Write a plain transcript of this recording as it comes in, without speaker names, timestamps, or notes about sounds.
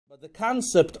But the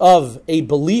concept of a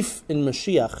belief in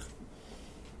Moshiach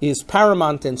is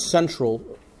paramount and central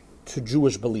to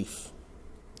Jewish belief.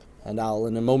 And I'll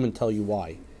in a moment tell you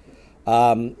why.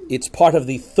 It's part of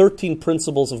the 13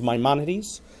 principles of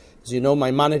Maimonides. As you know,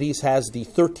 Maimonides has the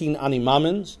 13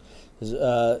 animamens.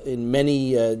 In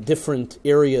many different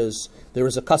areas, there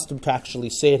is a custom to actually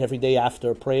say it every day after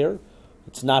a prayer.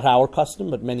 It's not our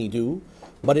custom, but many do.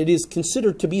 But it is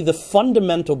considered to be the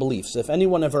fundamental beliefs. If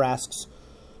anyone ever asks,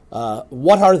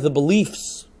 what are the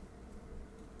beliefs?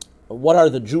 What are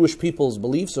the Jewish people's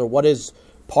beliefs? Or what is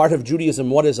part of Judaism?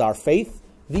 What is our faith?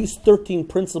 These 13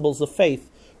 principles of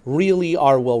faith really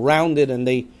are well-rounded, and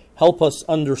they help us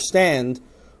understand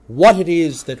what it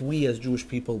is that we as Jewish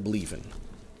people believe in.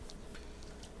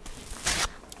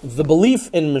 The belief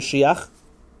in Moshiach,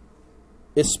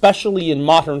 especially in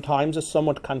modern times, is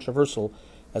somewhat controversial,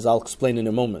 as I'll explain in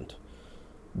a moment.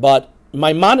 But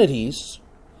Maimonides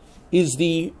is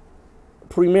the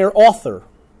premier author,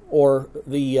 or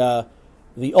the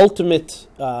ultimate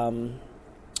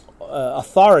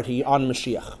authority on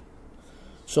Mashiach.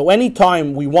 So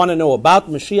anytime we want to know about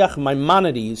Mashiach,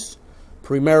 Maimonides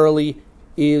primarily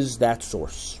is that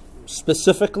source.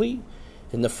 Specifically,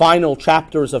 in the final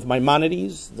chapters of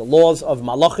Maimonides, the laws of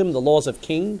Malachim, the laws of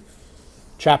King,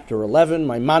 chapter 11,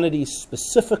 Maimonides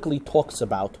specifically talks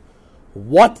about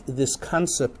what this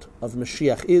concept of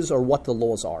Mashiach is, or what the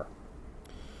laws are.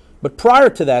 But prior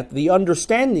to that, the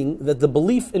understanding that the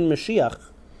belief in Mashiach,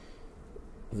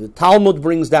 the Talmud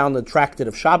brings down the tractate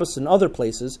of Shabbos and other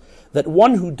places, that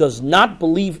one who does not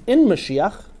believe in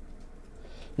Mashiach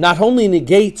not only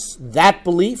negates that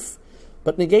belief,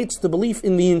 but negates the belief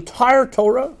in the entire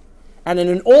Torah and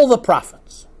in all the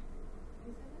prophets.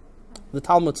 The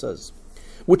Talmud says,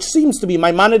 which seems to be,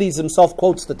 Maimonides himself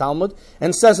quotes the Talmud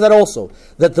and says that also,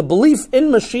 that the belief in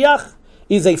Mashiach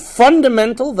is a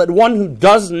fundamental, that one who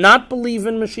does not believe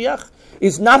in Mashiach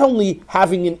is not only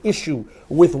having an issue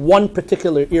with one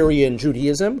particular area in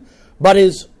Judaism, but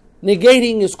is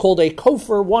called a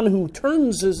kofar, one who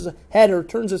turns his head or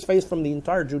turns his face from the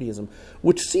entire Judaism,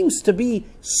 which seems to be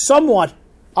somewhat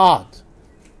odd.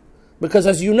 Because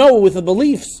as you know, with the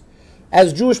beliefs,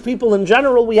 as Jewish people in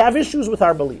general, we have issues with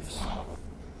our beliefs.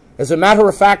 As a matter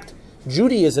of fact,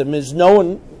 Judaism is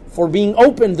known for being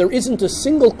open. There isn't a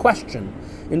single question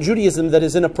in Judaism that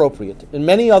is inappropriate. In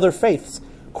many other faiths,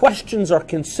 questions are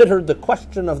considered the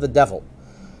question of the devil.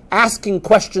 Asking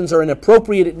questions are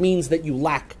inappropriate. It means that you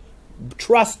lack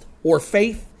trust or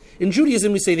faith. In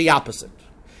Judaism, we say the opposite.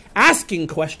 Asking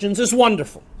questions is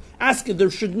wonderful. There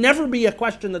should never be a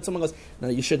question that someone goes, no,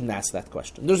 you shouldn't ask that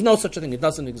question. There's no such a thing. It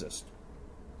doesn't exist.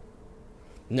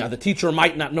 Now, the teacher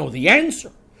might not know the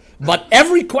answer, but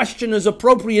every question is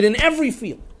appropriate in every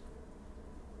field.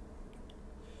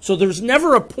 So there's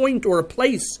never a point or a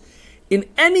place in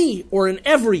any or in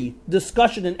every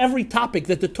discussion, in every topic,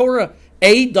 that the Torah,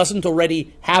 A, doesn't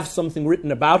already have something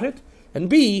written about it, and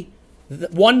B,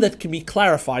 one that can be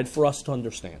clarified for us to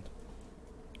understand.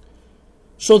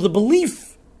 So the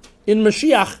belief in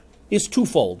Mashiach is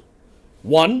twofold.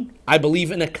 One, I believe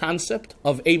in a concept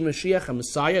of a Mashiach, a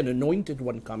Messiah, an anointed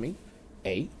one coming,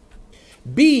 A.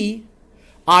 B,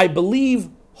 I believe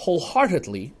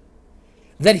wholeheartedly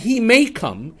that he may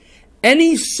come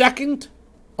any second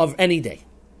of any day.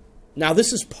 Now,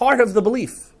 this is part of the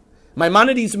belief.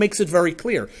 Maimonides makes it very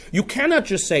clear. You cannot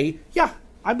just say, yeah,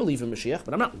 I believe in Mashiach,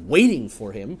 but I'm not waiting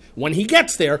for him. When he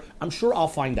gets there, I'm sure I'll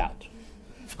find out.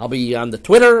 I'll be on the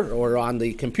Twitter or on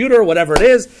the computer, whatever it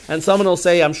is, and someone will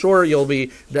say, I'm sure you'll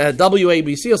be, the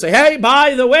WABC will say, hey,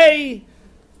 by the way,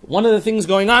 one of the things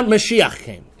going on, Mashiach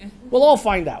came. We'll all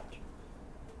find out.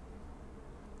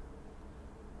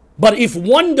 But if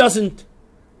one doesn't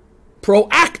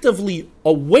proactively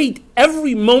await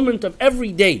every moment of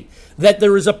every day that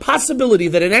there is a possibility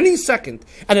that at any second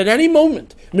and at any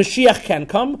moment Mashiach can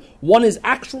come, one is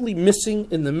actually missing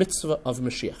in the mitzvah of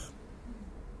Mashiach.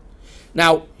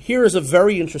 Now, here is a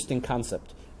very interesting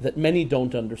concept that many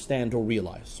don't understand or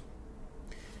realize.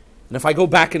 And if I go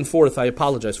back and forth, I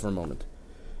apologize for a moment.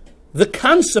 The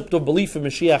concept of belief in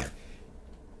Mashiach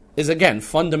is, again,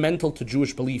 fundamental to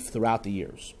Jewish belief throughout the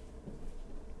years.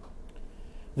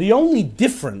 The only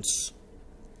difference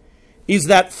is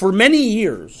that for many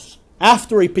years,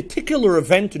 after a particular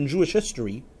event in Jewish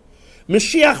history,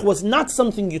 Mashiach was not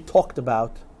something you talked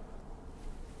about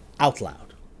out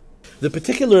loud. The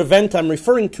particular event I'm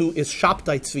referring to is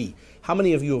Shabbtai Tzvi. How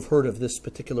many of you have heard of this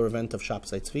particular event of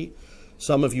Shabbtai Tzvi?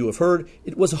 Some of you have heard.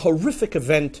 It was a horrific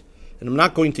event, and I'm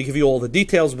not going to give you all the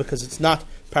details because it's not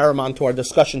paramount to our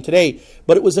discussion today,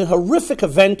 but it was a horrific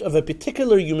event of a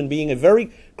particular human being, a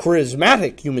very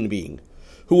charismatic human being,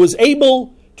 who was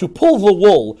able to pull the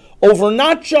wool over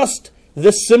not just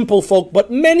the simple folk,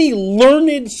 but many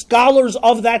learned scholars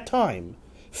of that time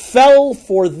fell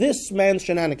for this man's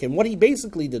shenanigan. What he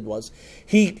basically did was,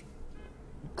 he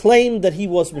claimed that he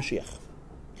was Moshiach.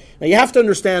 Now you have to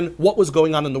understand what was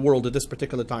going on in the world at this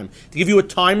particular time. To give you a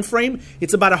time frame,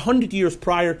 it's about 100 years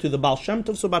prior to the Baal Shem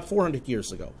Tov, so about 400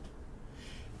 years ago.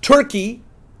 Turkey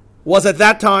was at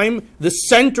that time the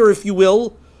center, if you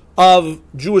will, of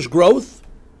Jewish growth.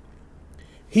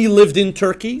 He lived in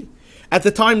Turkey. At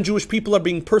the time, Jewish people are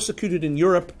being persecuted in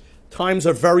Europe. Times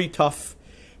are very tough.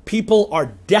 People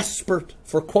are desperate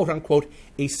for, quote-unquote,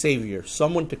 a savior,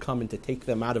 someone to come and to take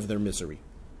them out of their misery.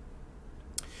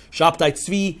 Shabbtai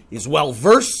Tzvi is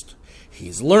well-versed.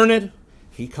 He's learned.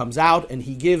 He comes out and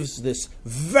he gives this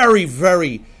very,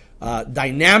 very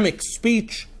dynamic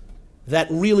speech that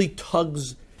really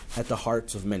tugs at the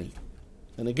hearts of many.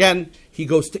 And again, he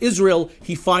goes to Israel.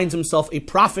 He finds himself a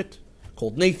prophet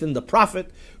called Nathan the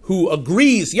prophet, who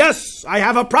agrees, yes, I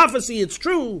have a prophecy, it's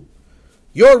true.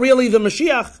 You're really the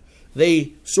Moshiach.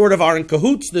 They sort of are in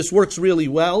cahoots. This works really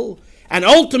well. And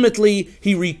ultimately,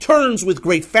 he returns with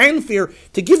great fanfare.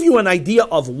 To give you an idea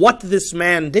of what this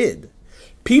man did,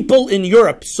 people in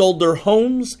Europe sold their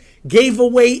homes, gave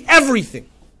away everything.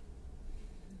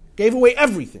 Gave away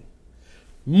everything.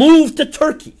 Moved to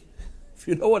Turkey. If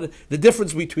you know what the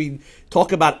difference between,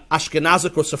 talk about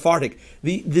Ashkenazic or Sephardic,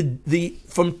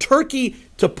 from Turkey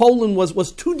to Poland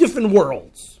was two different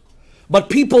worlds. But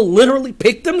people literally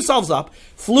picked themselves up,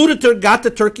 flew to Turkey, got to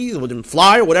Turkey, they didn't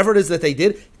fly or whatever it is that they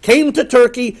did, came to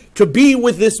Turkey to be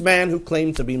with this man who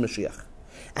claimed to be Moshiach.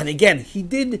 And again, he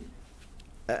did,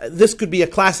 this could be a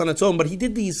class on its own, but he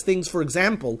did these things. For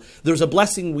example, there's a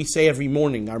blessing we say every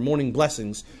morning, our morning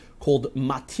blessings, called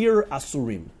Matir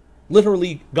Asurim.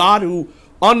 Literally, God who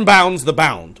unbounds the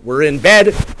bound. We're in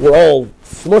bed, we're all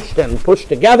smushed and pushed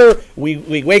together, we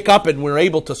wake up and we're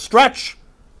able to stretch.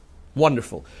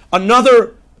 Wonderful.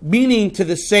 Another meaning to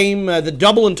the same, the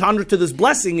double entendre to this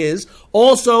blessing is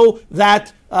also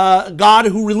that God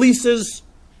who releases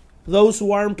those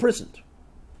who are imprisoned.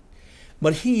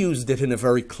 But he used it in a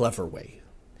very clever way.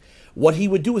 What he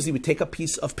would do is he would take a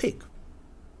piece of pig.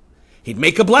 He'd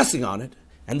make a blessing on it,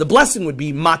 and the blessing would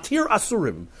be Matir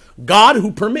Asurim, God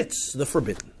who permits the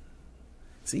forbidden.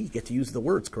 See, you get to use the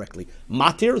words correctly.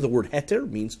 Matir, the word heter,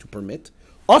 means to permit.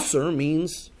 Asur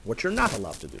means what you're not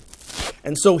allowed to do.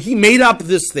 And so he made up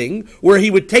this thing where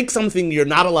he would take something you're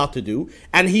not allowed to do,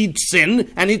 and he'd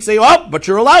sin, and he'd say, oh, but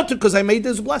you're allowed to because I made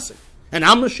this blessing. And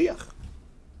I'm Moshiach.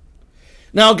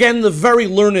 Now again, the very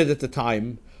learned at the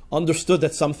time understood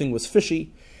that something was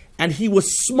fishy, and he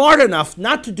was smart enough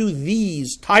not to do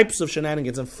these types of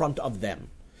shenanigans in front of them.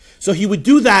 So he would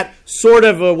do that sort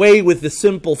of away with the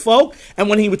simple folk, and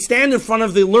when he would stand in front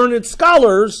of the learned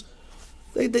scholars,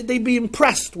 they'd be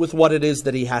impressed with what it is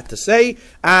that he had to say,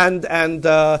 and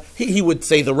he would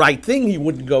say the right thing, he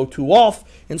wouldn't go too off,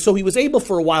 and so he was able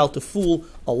for a while to fool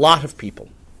a lot of people.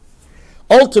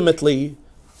 Ultimately,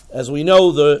 as we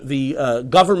know, the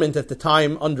government at the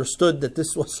time understood that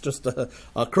this was just a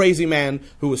crazy man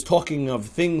who was talking of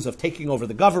things of taking over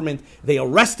the government. They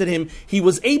arrested him. He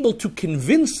was able to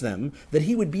convince them that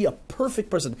he would be a perfect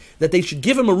person, that they should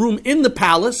give him a room in the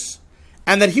palace,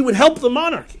 and that he would help the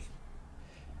monarchy.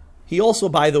 He also,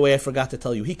 by the way, I forgot to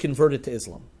tell you, he converted to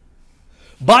Islam,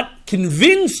 but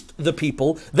convinced the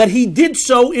people that he did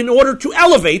so in order to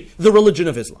elevate the religion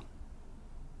of Islam.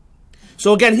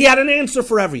 So again, he had an answer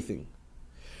for everything.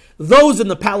 Those in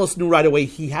the palace knew right away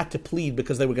he had to plead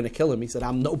because they were going to kill him. He said,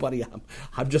 I'm nobody,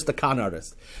 I'm just a con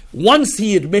artist. Once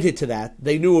he admitted to that,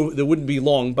 they knew there wouldn't be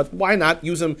long, but why not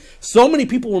use him? So many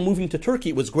people were moving to Turkey,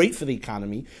 it was great for the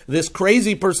economy. This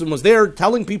crazy person was there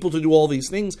telling people to do all these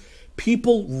things.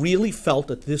 People really felt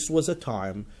that this was a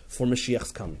time for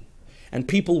Mashiach's coming. And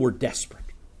people were desperate.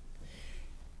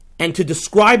 And to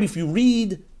describe, if you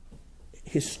read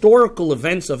historical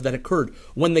events of that occurred,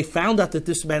 when they found out that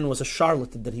this man was a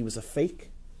charlatan, that he was a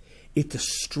fake, it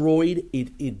destroyed,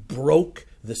 it broke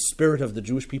the spirit of the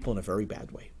Jewish people in a very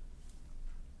bad way.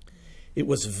 It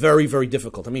was very, very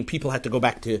difficult. I mean, people had to go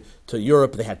back to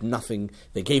Europe. They had nothing.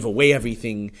 They gave away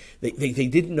everything. They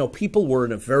didn't know. People were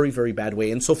in a very, very bad way.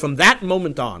 And so from that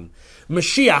moment on,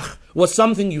 Mashiach was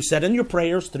something you said in your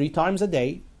prayers 3 times a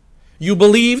day. You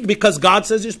believed because God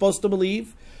says you're supposed to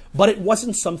believe, but it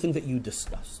wasn't something that you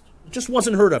discussed. It just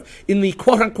wasn't heard of. In the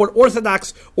quote-unquote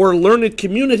Orthodox or learned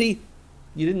community,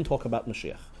 you didn't talk about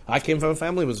Mashiach. I came from a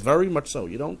family, it was very much so.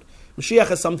 You don't.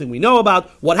 Mashiach is something we know about.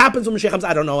 What happens when Mashiach comes,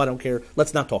 I don't know, I don't care.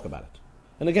 Let's not talk about it.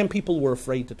 And again, people were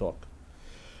afraid to talk.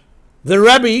 The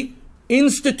Rebbe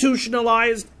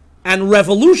institutionalized and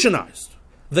revolutionized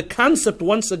the concept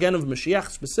once again of Mashiach,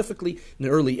 specifically in the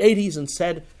early 80s, and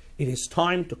said, it is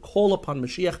time to call upon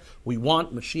Mashiach. We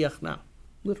want Mashiach now.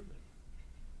 Literally.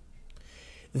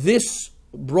 This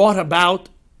brought about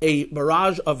a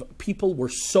barrage of people were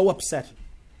so upset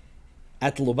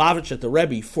at Lubavitcher, at the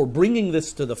Rebbe, for bringing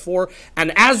this to the fore.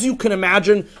 And as you can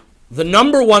imagine, the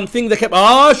number one thing that kept,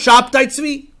 Shabbtai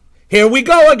Tzvi. Here we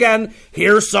go again.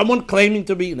 Here's someone claiming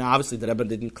to be, now obviously the Rebbe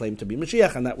didn't claim to be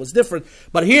Mashiach, and that was different.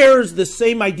 But here's the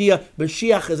same idea,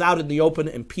 Mashiach is out in the open,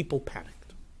 and people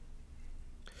panicked.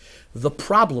 The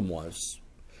problem was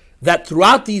that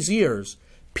throughout these years,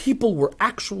 people were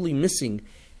actually missing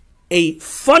a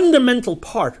fundamental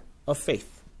part of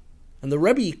faith. And the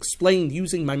Rebbe explained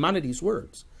using Maimonides'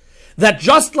 words, that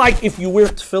just like if you wear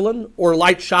tefillin or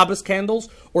light Shabbos candles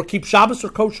or keep Shabbos or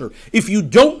kosher, if you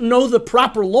don't know the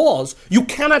proper laws, you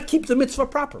cannot keep the mitzvah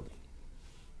properly.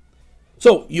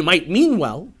 So you might mean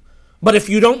well, but if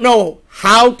you don't know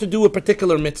how to do a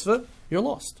particular mitzvah, you're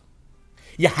lost.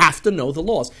 You have to know the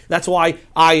laws. That's why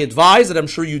I advise, and I'm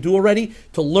sure you do already,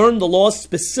 to learn the laws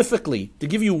specifically, to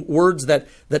give you words that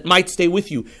might stay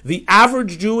with you. The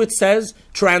average Jew, it says,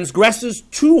 transgresses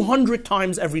 200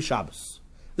 times every Shabbos.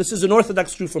 This is an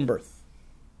Orthodox Jew from birth.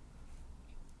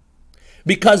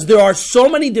 Because there are so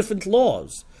many different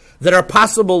laws that are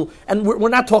possible, and we're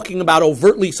not talking about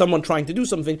overtly someone trying to do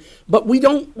something, but we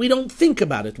don't think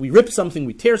about it. We rip something,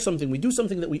 we tear something, we do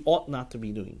something that we ought not to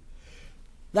be doing.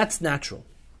 That's natural.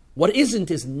 What isn't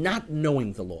is not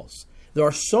knowing the laws. There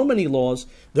are so many laws,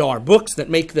 there are books that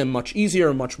make them much easier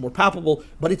and much more palpable,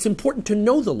 but it's important to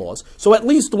know the laws, so at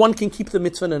least one can keep the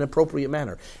mitzvah in an appropriate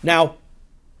manner. Now,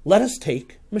 let us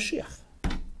take Mashiach.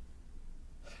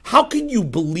 How can you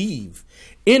believe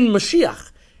in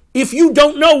Mashiach if you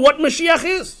don't know what Mashiach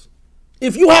is?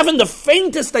 If you haven't the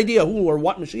faintest idea who or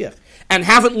what Mashiach, and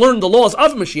haven't learned the laws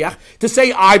of Mashiach, to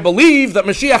say, I believe that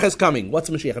Mashiach is coming. What's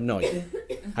Mashiach? I have no idea.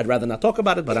 I'd rather not talk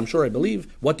about it, but I'm sure I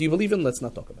believe. What do you believe in? Let's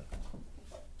not talk about it.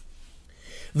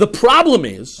 The problem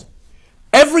is,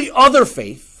 every other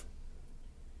faith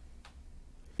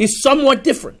is somewhat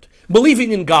different.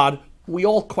 Believing in God, we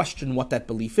all question what that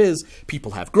belief is.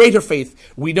 People have greater faith.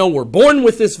 We know we're born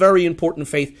with this very important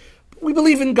faith. We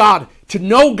believe in God. To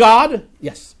know God,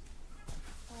 yes.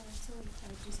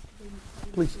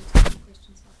 Please.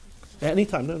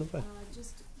 Anytime, no.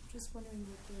 Just wondering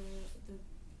what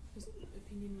the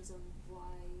opinion was on why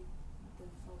the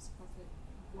false prophet,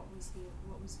 what was it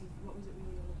really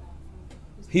all about?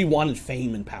 He wanted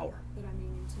fame and power. But I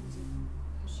mean, in terms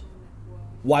of Hashem,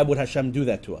 why would Hashem do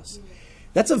that to us? Yeah.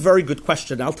 That's a very good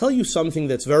question. I'll tell you something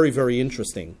that's very, very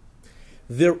interesting.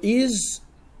 There is,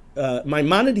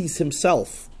 Maimonides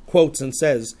himself quotes and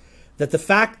says that the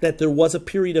fact that there was a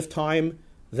period of time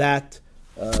that,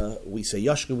 we say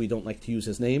Yashka, we don't like to use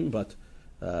his name, but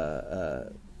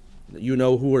you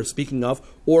know who we're speaking of,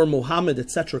 or Muhammad,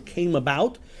 etc., came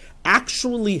about,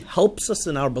 actually helps us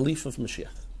in our belief of Mashiach.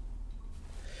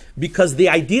 Because the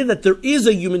idea that there is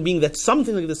a human being, that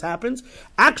something like this happens,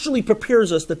 actually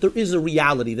prepares us that there is a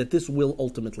reality, that this will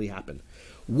ultimately happen.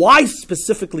 Why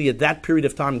specifically at that period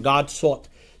of time God sought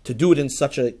to do it in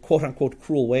such a quote-unquote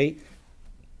cruel way,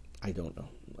 I don't know.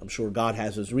 I'm sure God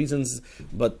has his reasons,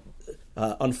 but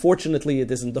unfortunately it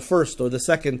isn't the first or the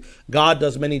second. God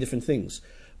does many different things.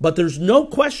 But there's no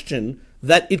question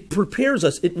that it prepares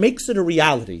us, it makes it a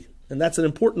reality. And that's an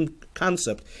important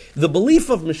concept. The belief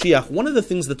of Mashiach, one of the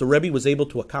things that the Rebbe was able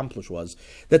to accomplish was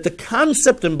that the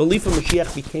concept and belief of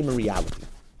Mashiach became a reality.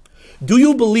 Do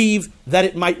you believe that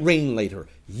it might rain later?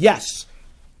 Yes.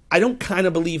 I don't kind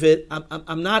of believe it.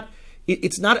 I'm not,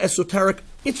 it's not esoteric.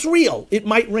 It's real. It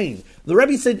might rain. The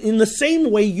Rebbe said, in the same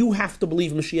way you have to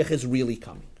believe Mashiach is really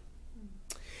coming.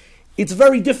 It's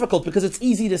very difficult because it's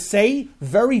easy to say,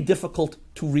 very difficult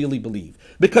to really believe.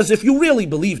 Because if you really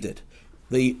believed it,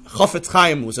 the Chafetz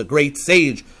Chaim was a great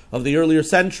sage of the earlier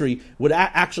century, would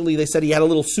actually, they said he had a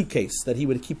little suitcase that he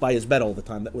would keep by his bed all the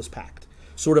time that was packed.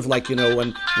 Sort of like, when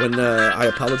I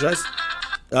apologize,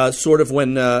 sort of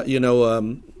when, a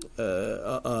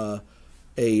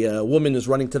woman is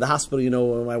running to the hospital,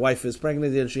 when my wife is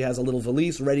pregnant and she has a little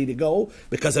valise ready to go,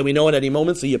 because we know at any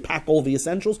moment, so you pack all the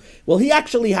essentials. Well, he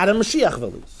actually had a Mashiach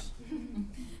valise.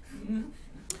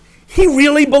 He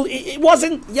really it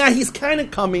wasn't, he's kind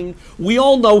of coming. We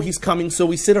all know he's coming, so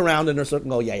we sit around and are certain,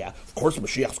 of course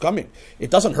Mashiach's coming. It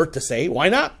doesn't hurt to say, why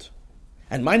not?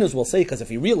 And might as well say, because if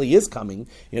he really is coming,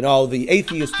 the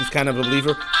atheist who's kind of a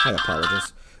believer, I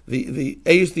apologize, the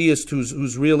atheist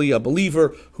who's really a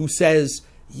believer, who says,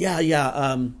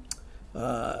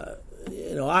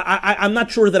 I'm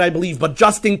not sure that I believe, but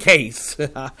just in case,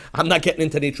 I'm not getting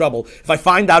into any trouble if I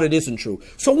find out it isn't true.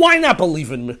 So why not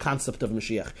believe in the concept of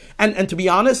Mashiach? And to be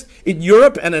honest, in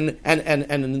Europe and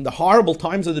in the horrible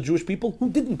times of the Jewish people, who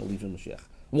didn't believe in Mashiach?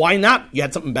 Why not? You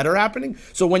had something better happening?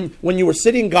 So when you were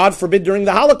sitting, God forbid, during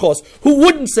the Holocaust, who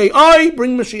wouldn't say, I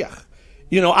bring Mashiach?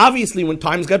 Obviously when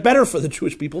times got better for the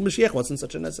Jewish people, Mashiach wasn't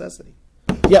such a necessity.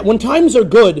 Yet when times are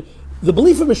good, the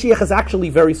belief of Mashiach is actually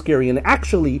very scary. And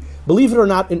actually, believe it or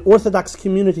not, in Orthodox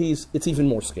communities, it's even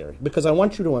more scary. Because I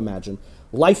want you to imagine,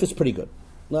 life is pretty good.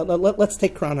 Let's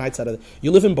take Crown Heights out of it.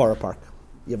 You live in Borough Park.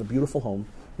 You have a beautiful home.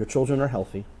 Your children are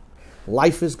healthy.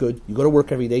 Life is good. You go to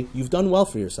work every day. You've done well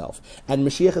for yourself. And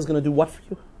Mashiach is going to do what for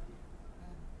you?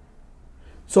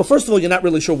 So first of all, you're not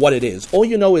really sure what it is. All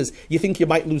you know is you think you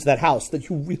might lose that house that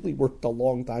you really worked a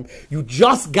long time. You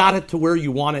just got it to where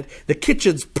you want it. The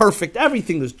kitchen's perfect.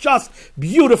 Everything is just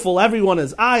beautiful. Everyone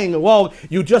is eyeing a wall.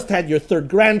 You just had your third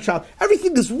grandchild.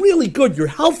 Everything is really good. Your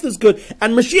health is good.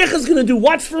 And Mashiach is going to do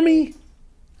what for me?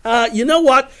 You know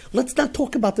what? Let's not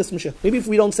talk about this Mashiach. Maybe if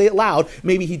we don't say it loud,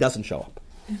 maybe he doesn't show up.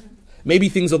 Maybe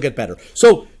things will get better.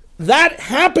 So that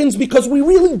happens because we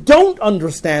really don't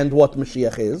understand what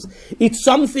Mashiach is. It's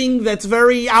something that's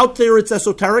very out there. It's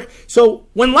esoteric. So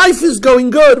when life is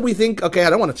going good, we think, okay, I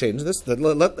don't want to change this. Don't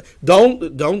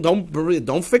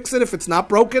fix it if it's not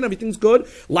broken. Everything's good.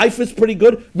 Life is pretty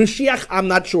good. Mashiach, I'm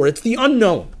not sure. It's the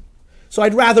unknown. So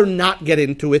I'd rather not get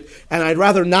into it, and I'd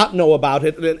rather not know about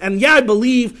it. And yeah, I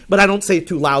believe, but I don't say it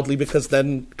too loudly because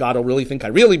then God will really think I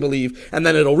really believe, and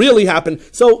then it'll really happen.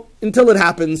 So until it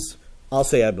happens, I'll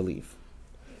say I believe.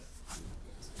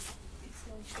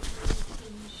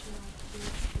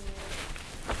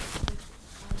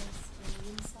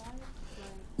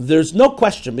 There's no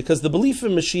question, because the belief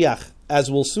in Mashiach,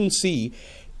 as we'll soon see,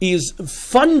 is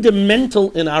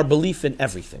fundamental in our belief in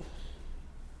everything.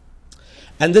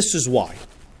 And this is why.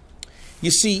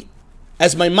 You see,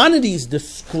 as Maimonides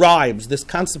describes this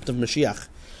concept of Mashiach,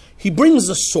 he brings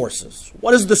the sources.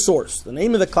 What is the source? The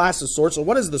name of the class is source. So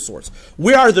what is the source?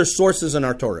 Where are there sources in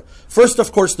our Torah? First,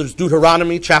 of course, there's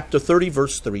Deuteronomy chapter 30,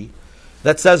 verse 3,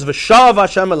 that says, V'shav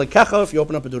Hashem Elokecha, if you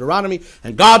open up a Deuteronomy,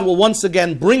 and God will once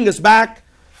again bring us back,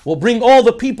 will bring all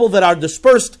the people that are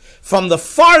dispersed from the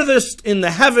farthest in the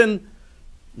heaven,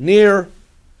 near,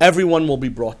 everyone will be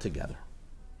brought together.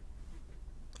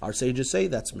 Our sages say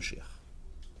that's Mashiach.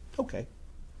 Okay.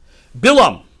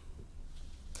 Bilam.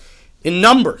 In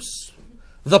Numbers,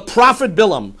 the prophet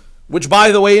Bilam, which,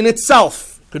 by the way, in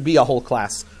itself could be a whole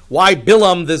class. Why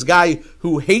Bilam, this guy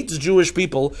who hates Jewish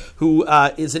people, who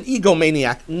is an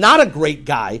egomaniac, not a great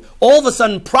guy, all of a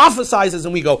sudden prophesizes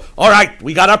and we go, all right,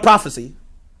 we got our prophecy.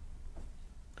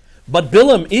 But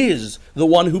Bilam is the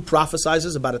one who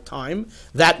prophesizes about a time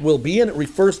that will be, and it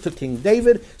refers to King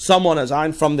David, someone as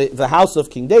I'm from the house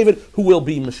of King David, who will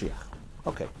be Mashiach.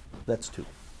 Okay, that's two.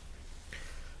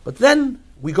 But then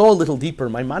we go a little deeper.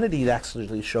 Maimonides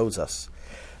actually shows us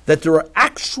that there are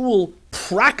actual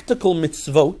practical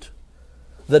mitzvot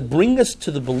that bring us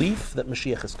to the belief that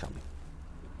Mashiach is coming.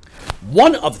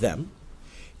 One of them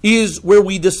is where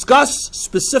we discuss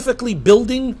specifically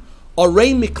building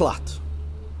Orei Miklat,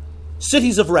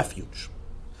 cities of refuge.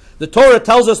 The Torah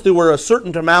tells us there were a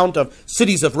certain amount of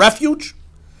cities of refuge,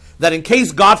 that in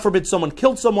case, God forbid, someone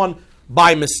killed someone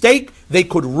by mistake, they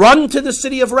could run to the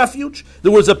city of refuge.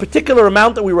 There was a particular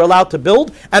amount that we were allowed to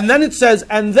build. And then it says,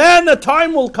 and then a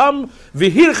time will come,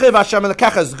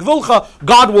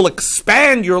 God will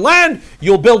expand your land,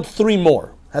 you'll build 3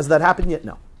 more. Has that happened yet?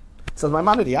 No. It says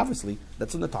Maimonides, obviously,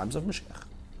 that's in the times of Mashiach.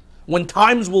 When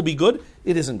times will be good,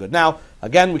 it isn't good. Now,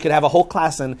 again, we could have a whole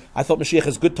class, and I thought Mashiach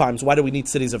is good times. Why do we need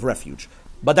cities of refuge?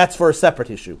 But that's for a separate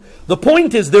issue. The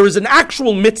point is, there is an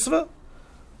actual mitzvah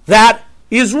that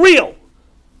is real.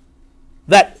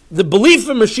 That the belief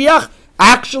in Mashiach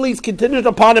actually is contingent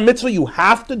upon a mitzvah. You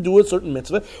have to do a certain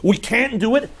mitzvah. We can't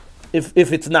do it if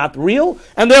it's not real,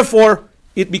 and therefore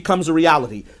it becomes a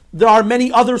reality. There are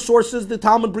many other sources the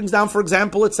Talmud brings down. For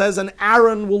example, it says an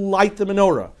Aaron will light the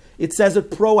menorah. It says it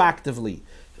proactively.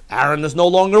 Aaron is no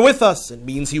longer with us. It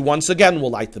means he once again will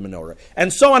light the menorah.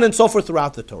 And so on and so forth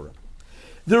throughout the Torah.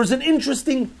 There's an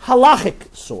interesting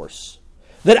halachic source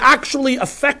that actually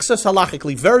affects us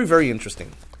halachically. Very, very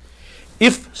interesting.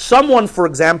 If someone, for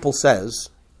example, says,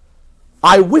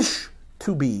 I wish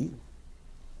to be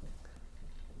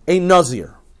a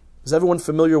Nazir. Is everyone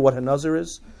familiar what a Nazir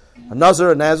is? A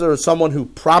Nazir is someone who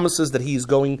promises that he's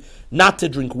going not to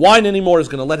drink wine anymore, is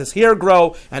going to let his hair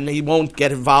grow, and he won't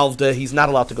get involved, he's not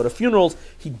allowed to go to funerals.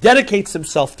 He dedicates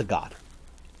himself to God.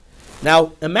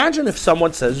 Now, imagine if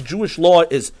someone says, Jewish law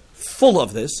is full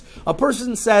of this, a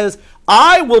person says,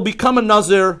 I will become a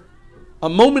Nazir a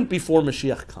moment before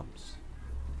Mashiach comes.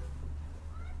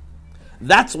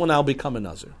 That's when I'll become a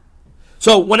Nazir.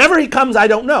 So whenever he comes, I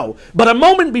don't know. But a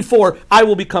moment before, I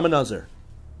will become a Nazir.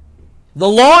 The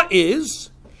law is,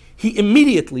 he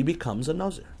immediately becomes a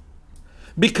Nazir.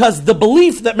 Because the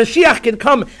belief that Mashiach can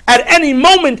come at any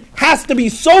moment has to be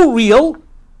so real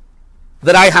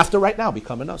that I have to right now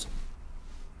become a Nazir.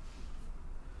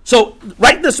 So,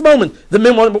 right this moment,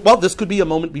 this could be a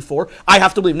moment before, I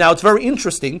have to believe. Now, it's very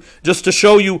interesting, just to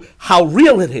show you how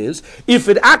real it is, if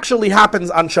it actually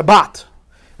happens on Shabbat.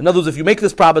 In other words, if you make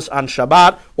this promise on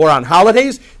Shabbat or on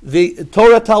holidays, the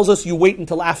Torah tells us you wait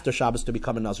until after Shabbos to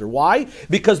become a Nazir. Why?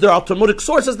 Because there are Talmudic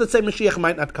sources that say Mashiach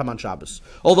might not come on Shabbos.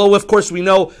 Although, of course, we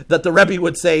know that the Rebbe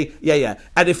would say, yeah.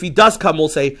 And if he does come, we'll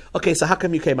say, okay, so how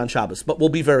come you came on Shabbos? But we'll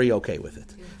be very okay with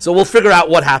it. So we'll figure out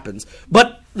what happens.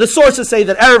 But the sources say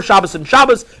that Erev Shabbos and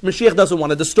Shabbos, Mashiach doesn't want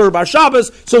to disturb our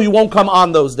Shabbos, so you won't come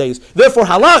on those days. Therefore,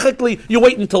 halachically, you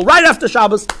wait until right after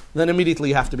Shabbos, then immediately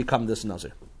you have to become this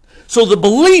Nazir. So the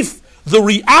belief, the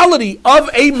reality of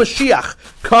a Mashiach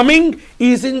coming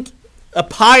isn't a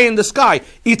pie in the sky.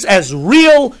 It's as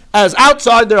real as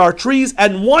outside there are trees,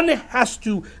 and one has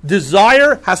to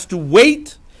desire, has to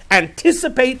wait,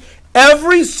 anticipate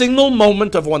every single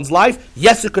moment of one's life.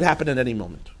 Yes, it could happen at any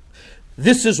moment.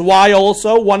 This is why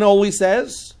also one always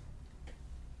says,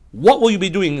 what will you be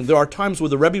doing? There are times where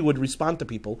the Rebbe would respond to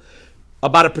people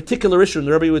about a particular issue, and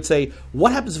the Rebbe would say,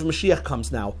 what happens if Mashiach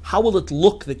comes now? How will it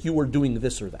look that you were doing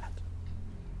this or that?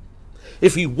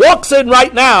 If he walks in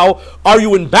right now, are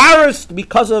you embarrassed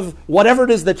because of whatever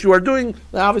it is that you are doing?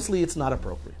 Well, obviously, it's not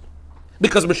appropriate.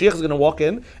 Because Mashiach is going to walk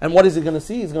in, and what is he going to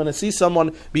see? He's going to see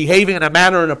someone behaving in a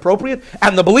manner inappropriate,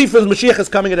 and the belief is Mashiach is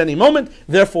coming at any moment,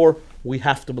 therefore, we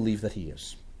have to believe that he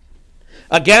is.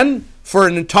 Again, for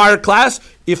an entire class,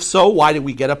 if so, why do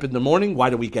we get up in the morning? Why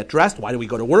do we get dressed? Why do we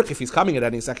go to work if he's coming at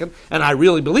any second? And I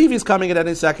really believe he's coming at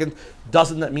any second.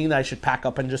 Doesn't that mean I should pack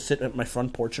up and just sit at my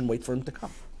front porch and wait for him to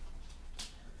come?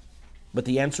 But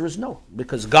the answer is no,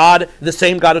 because God, the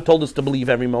same God who told us to believe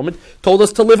every moment, told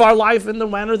us to live our life in the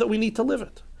manner that we need to live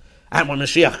it. And when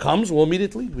Mashiach comes, we'll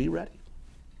immediately be ready.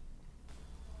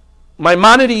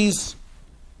 Maimonides,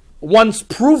 once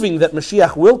proving that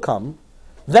Mashiach will come,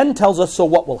 then tells us, so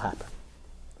what will happen?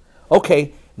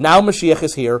 Okay, now Mashiach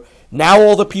is here. Now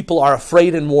all the people are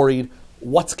afraid and worried.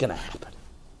 What's going to happen?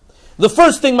 The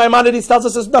first thing Maimonides tells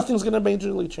us is nothing's going to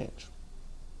majorly change.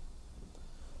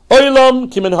 Olam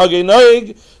kimin hagei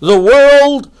noeg, the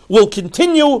world will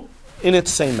continue in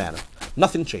its same manner.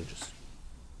 Nothing changes.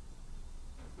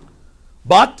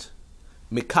 But,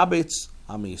 mikabetz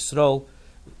am Yisrael,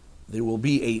 there will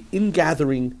be an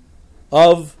ingathering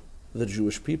of the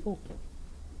Jewish people.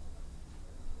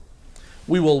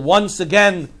 We will once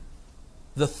again,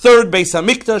 the third Beis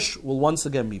HaMikdash will once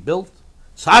again be built.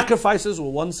 Sacrifices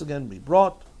will once again be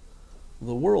brought.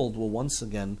 The world will once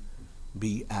again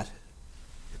be at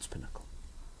its pinnacle.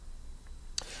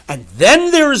 And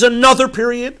then there is another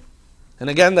period, and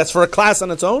again that's for a class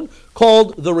on its own,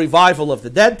 called the revival of the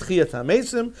dead, Tchiyat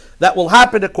HaMesim. That will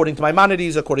happen, according to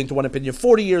Maimonides, according to one opinion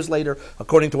 40 years later,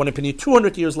 according to one opinion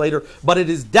 200 years later, but it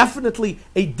is definitely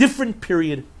a different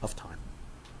period of time.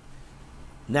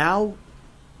 Now,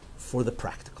 for the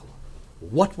practical.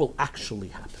 What will actually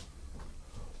happen?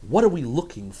 What are we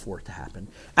looking for to happen?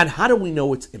 And how do we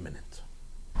know it's imminent?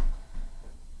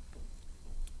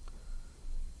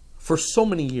 For so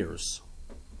many years,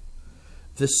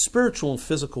 the spiritual and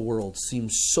physical world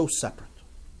seems so separate.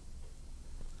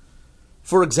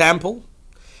 For example,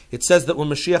 it says that when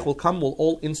Mashiach will come, we'll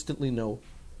all instantly know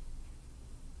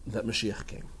that Mashiach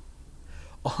came.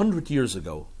 100 years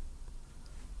ago,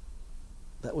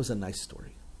 that was a nice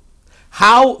story.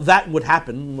 How that would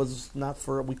happen was not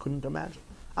we couldn't imagine.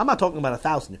 I'm not talking about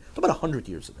 1,000 years, I'm talking about 100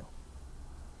 years ago.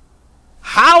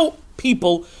 How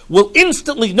people will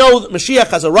instantly know that Mashiach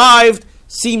has arrived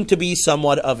seemed to be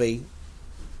somewhat of a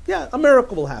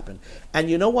miracle will happen. And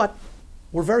you know what?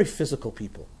 We're very physical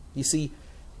people. You see,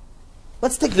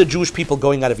 let's take the Jewish people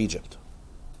going out of Egypt.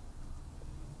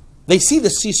 They see the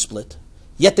sea split,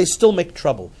 yet they still make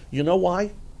trouble. You know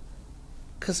why?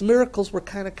 Because miracles were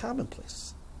kind of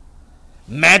commonplace.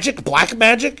 Magic, black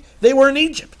magic, they were in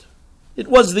Egypt. It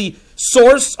was the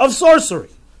source of sorcery.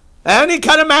 Any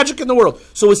kind of magic in the world.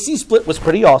 So a sea split was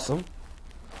pretty awesome,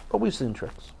 but we've seen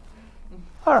tricks.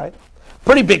 All right,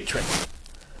 pretty big tricks.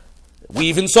 We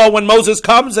even saw when Moses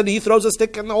comes and he throws a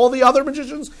stick and all the other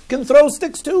magicians can throw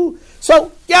sticks too.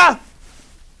 So, yeah.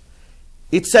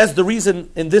 It says the reason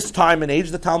in this time and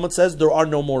age, the Talmud says, there are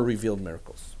no more revealed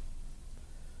miracles.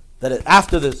 That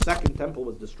after the second temple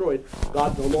was destroyed,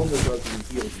 God no longer does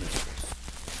revealed miracles.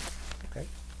 Okay?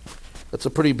 That's a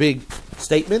pretty big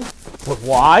statement. But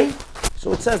why?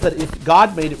 So it says that if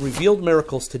God made it revealed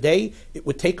miracles today, it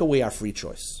would take away our free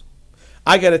choice.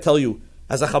 I got to tell you,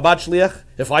 as a Chabad Shliach,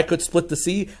 if I could split the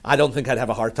sea, I don't think I'd have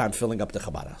a hard time filling up the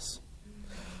Chabad house.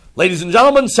 Ladies and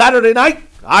gentlemen, Saturday night,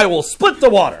 I will split the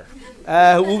water.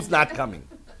 Who's not coming?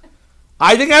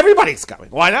 I think everybody's coming.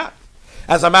 Why not?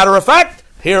 As a matter of fact,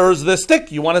 here's the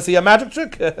stick. You want to see a magic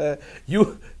trick?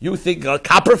 You think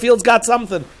Copperfield's got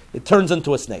something? It turns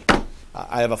into a snake.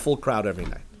 I have a full crowd every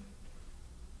night.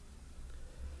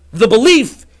 The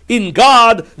belief in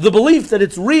God, the belief that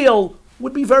it's real,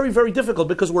 would be very, very difficult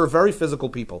because we're very physical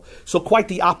people. So quite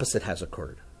the opposite has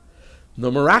occurred.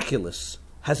 The miraculous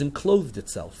has enclosed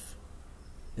itself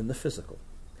in the physical.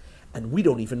 And we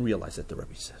don't even realize it, the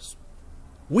Rebbe says.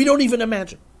 We don't even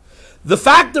imagine. The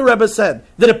fact, the Rebbe said,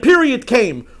 that a period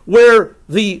came where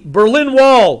the Berlin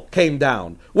Wall came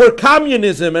down, where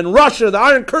communism and Russia, the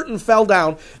Iron Curtain fell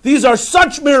down, these are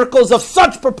such miracles of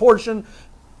such proportion,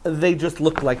 they just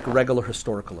look like regular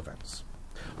historical events.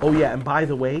 Oh yeah, and by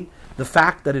the way, the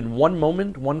fact that in one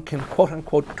moment one can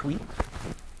quote-unquote tweet,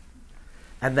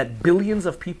 and that billions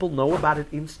of people know about it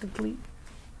instantly,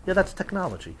 yeah, that's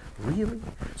technology. Really?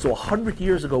 So 100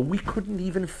 years ago, we couldn't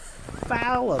even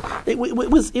fathom it.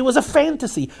 It was a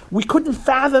fantasy. We couldn't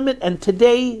fathom it, and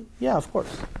today, yeah, of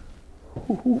course.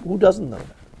 Who doesn't know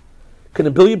that? Can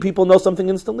a billion people know something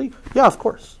instantly? Yeah, of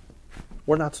course.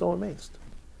 We're not so amazed.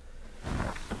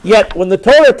 Yet, when the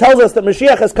Torah tells us that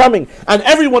Mashiach is coming, and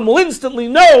everyone will instantly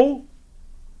know,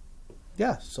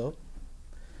 yeah, so.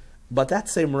 But that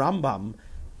same Rambam,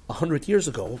 100 years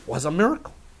ago, was a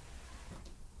miracle.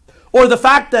 Or the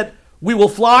fact that we will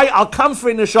fly al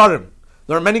kamfrei nesharim.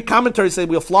 There are many commentaries say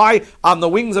we'll fly on the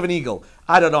wings of an eagle.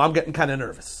 I don't know, I'm getting kind of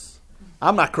nervous.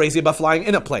 I'm not crazy about flying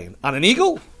in a plane. On an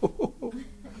eagle?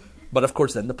 But of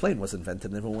course then the plane was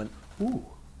invented and everyone went, ooh,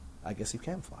 I guess you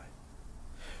can fly.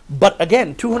 But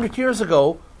again, 200 years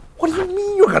ago, what do you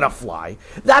mean you're going to fly?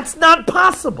 That's not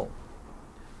possible.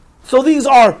 So these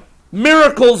are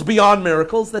miracles beyond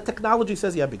miracles that technology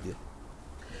says, yeah, big deal.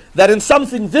 That in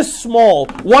something this small,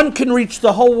 one can reach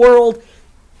the whole world.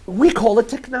 We call it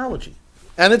technology.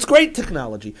 And it's great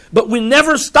technology. But we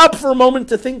never stop for a moment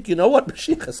to think, you know what,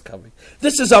 Mashiach is coming.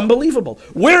 This is unbelievable.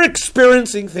 We're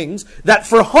experiencing things that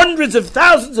for hundreds of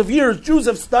thousands of years Jews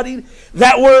have studied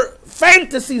that were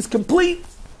fantasies, complete,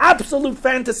 absolute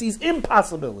fantasies,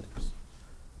 impossibilities.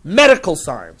 Medical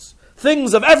science,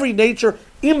 things of every nature,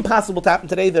 impossible to happen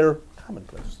today, they're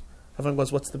commonplace. Everyone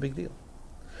goes, what's the big deal?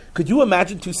 Could you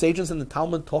imagine two sages in the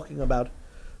Talmud talking about,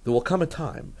 there will come a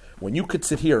time when you could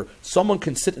sit here, someone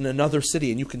can sit in another city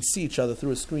and you can see each other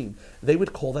through a screen. They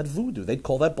would call that voodoo. They'd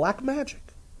call that black magic.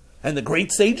 And the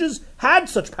great sages had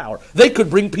such power. They could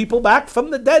bring people back from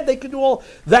the dead. They could do all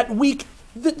that.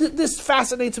 This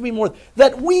fascinates me more.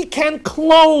 That we can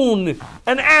clone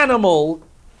an animal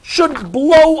should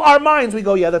blow our minds. We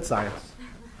go, yeah, that's science.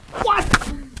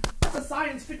 What? That's a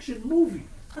science fiction movie.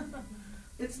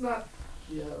 It's not...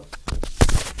 Yeah.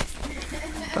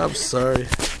 I'm sorry.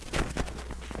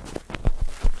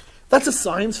 That's a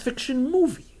science fiction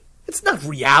movie. It's not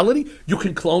reality. You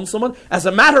can clone someone. As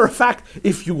a matter of fact,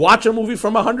 if you watch a movie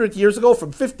from 100 years ago,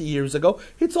 from 50 years ago,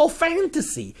 it's all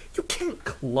fantasy. You can't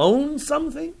clone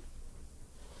something.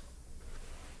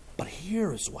 But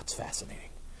here's what's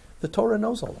fascinating. The Torah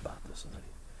knows all about this already.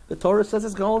 The Torah says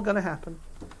it's all going to happen.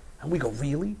 And we go,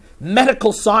 really?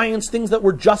 Medical science, things that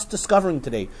we're just discovering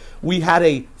today. We had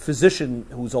a physician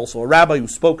who's also a rabbi who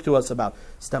spoke to us about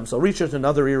stem cell research and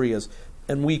other areas.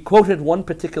 And we quoted one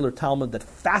particular Talmud that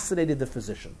fascinated the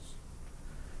physicians.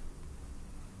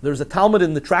 There's a Talmud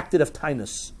in the Tractate of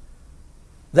Tainus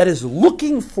that is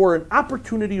looking for an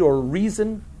opportunity or a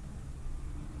reason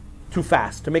to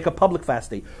fast, to make a public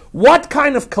fast day. What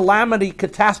kind of calamity,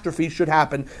 catastrophe should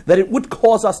happen that it would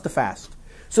cause us to fast?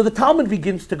 So the Talmud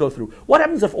begins to go through. What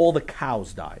happens if all the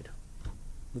cows died?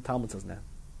 The Talmud says, no.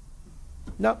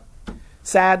 No.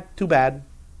 Sad, too bad.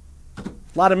 A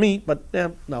lot of meat, but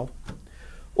no.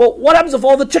 Well, what happens if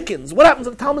all the chickens? What happens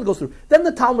if the Talmud goes through? Then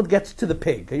the Talmud gets to the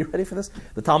pig. Are you ready for this?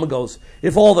 The Talmud goes,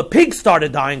 if all the pigs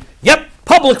started dying, yep,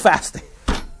 public fasting.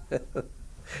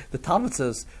 The Talmud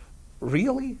says,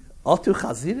 really? Otu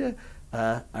chazire?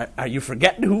 Are you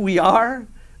forgetting who we are?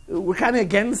 We're kind of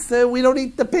against we don't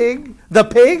eat the pig. The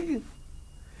pig?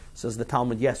 Says the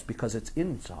Talmud, yes, because its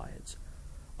insides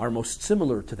are most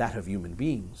similar to that of human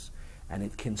beings, and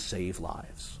it can save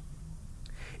lives.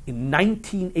 In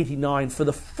 1989, for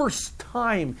the first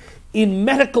time in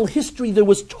medical history, there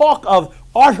was talk of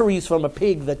arteries from a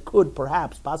pig that could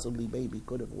perhaps, possibly, maybe,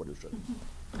 could have, would have, should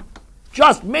have.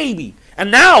 Just maybe.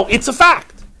 And now it's a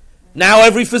fact. Now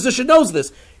every physician knows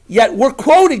this. Yet we're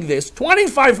quoting this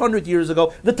 2,500 years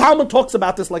ago. The Talmud talks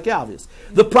about this like obvious.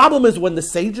 The problem is when the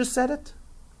sages said it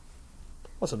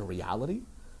wasn't a reality.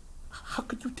 How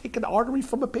could you take an artery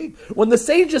from a pig? When the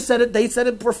sages said it, they said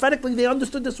it prophetically. They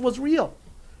understood this was real.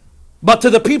 But to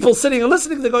the people sitting and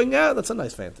listening, they're going, yeah, that's a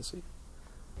nice fantasy.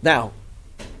 Now,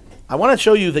 I want to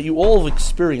show you that you all have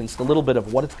experienced a little bit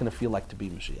of what it's going to feel like to be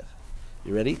Mashiach.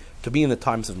 You ready? To be in the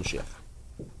times of Mashiach.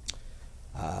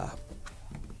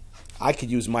 I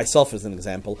could use myself as an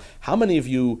example. How many of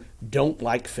you don't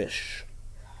like fish?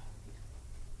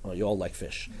 Well, you all like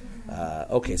fish.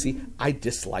 Okay, see, I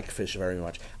dislike fish very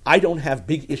much. I don't have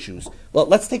big issues. Well,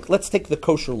 let's take the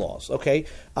kosher laws, okay?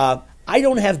 I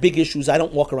don't have big issues. I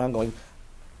don't walk around going,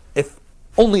 if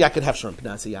only I could have shrimp.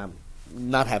 Now, see, I'm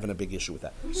not having a big issue with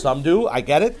that. Some do, I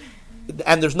get it.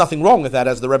 And there's nothing wrong with that,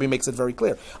 as the Rebbe makes it very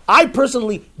clear. I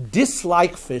personally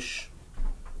dislike fish.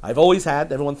 I've always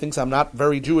had. Everyone thinks I'm not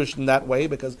very Jewish in that way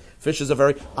because fish is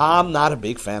I'm not a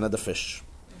big fan of the fish.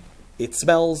 It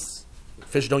smells.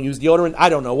 Fish don't use deodorant. I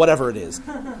don't know, whatever it is.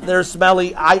 They're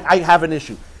smelly. I have an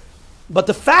issue. But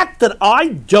the fact that I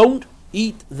don't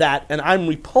eat that and I'm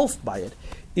repulsed by it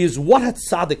is what a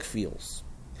tzaddik feels.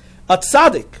 A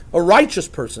tzaddik, a righteous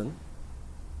person,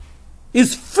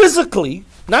 is physically,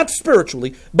 not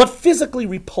spiritually, but physically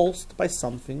repulsed by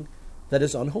something that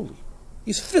is unholy.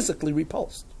 He's physically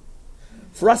repulsed.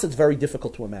 For us, it's very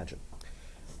difficult to imagine.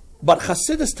 But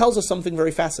Chassidus tells us something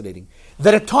very fascinating,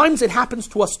 that at times it happens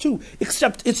to us too,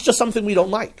 except it's just something we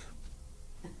don't like.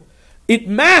 It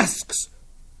masks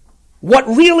what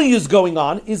really is going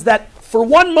on, is that for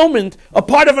one moment, a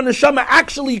part of a neshama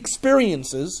actually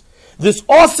experiences this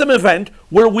awesome event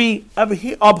where we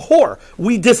abhor,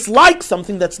 we dislike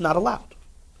something that's not allowed.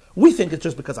 We think it's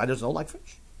just because I just don't like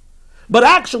fish. But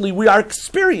actually, we are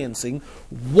experiencing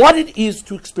what it is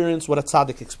to experience what a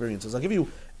tzaddik experiences. I'll give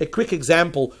you a quick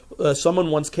example.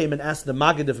 Someone once came and asked the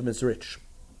Maggid of Mizrich.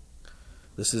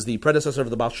 This is the predecessor of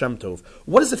the Baal Shem Tov.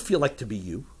 What does it feel like to be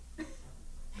you?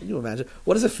 Can you imagine?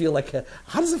 What does it feel like?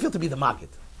 How does it feel to be the Maggid?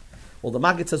 Well, the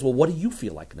Maggid says, well, what do you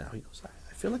feel like now? He goes,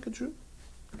 I feel like a Jew.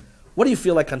 What do you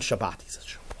feel like on Shabbat? He says,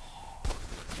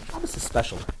 Shabbos is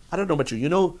special. I don't know about you. You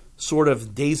know, sort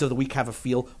of days of the week have a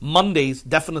feel. Mondays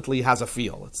definitely has a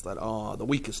feel. It's that, the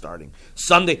week is starting.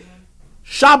 Sunday.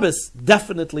 Shabbos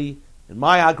definitely,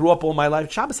 I grew up all my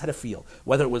life, Shabbos had a feel.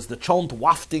 Whether it was the chont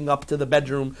wafting up to the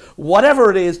bedroom,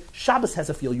 whatever it is, Shabbos has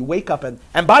a feel. You wake up and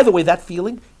by the way, that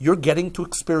feeling, you're getting to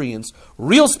experience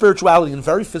real spirituality in a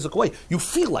very physical way. You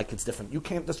feel like it's different. You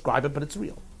can't describe it, but it's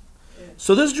real.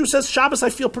 So this Jew says, Shabbos, I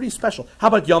feel pretty special. How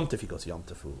about Yom Tov? He goes, Yom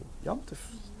Tov,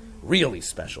 really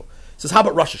special. He says, how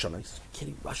about Rosh Hashanah? He's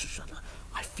kidding, Rosh Hashanah.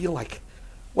 I feel like,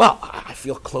 I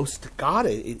feel close to God.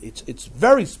 It's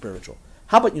very spiritual.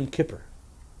 How about Yom Kippur?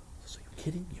 So you're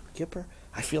kidding, Yom Kippur?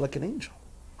 I feel like an angel.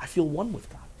 I feel one with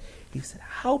God. He said,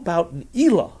 how about an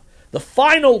Elah, the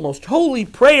final, most holy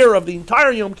prayer of the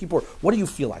entire Yom Kippur? What do you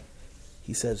feel like?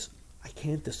 He says, I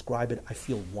can't describe it. I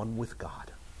feel one with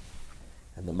God.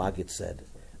 And the Maggid said,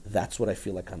 that's what I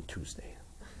feel like on Tuesday.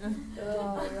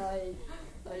 Oh, right.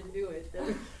 I knew it.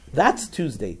 That's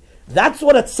Tuesday. That's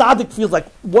what a tzaddik feels like.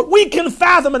 What we can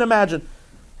fathom and imagine.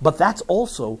 But that's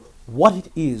also what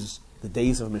it is, the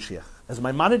days of Mashiach. As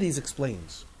Maimonides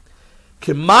explains,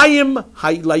 Kimayim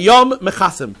haylayom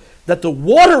mechasim, that the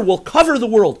water will cover the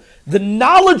world. The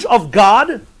knowledge of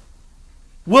God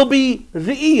will be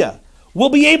re'iyah. We'll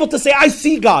be able to say, I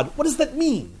see God. What does that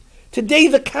mean? Today,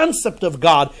 the concept of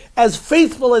God, as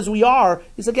faithful as we are,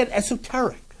 is again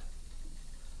esoteric.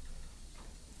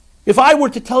 If I were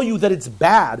to tell you that it's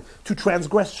bad to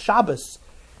transgress Shabbos,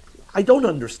 I don't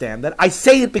understand that. I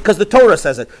say it because the Torah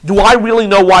says it. Do I really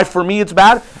know why for me it's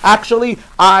bad? Actually,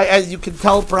 as you can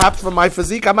tell perhaps from my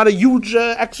physique, I'm not a huge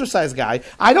exercise guy.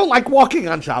 I don't like walking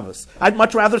on Shabbos. I'd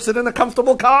much rather sit in a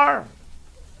comfortable car.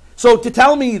 So to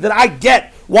tell me that I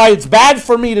get why it's bad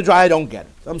for me to drive, I don't get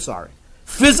it. I'm sorry.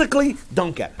 Physically,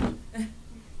 don't get it.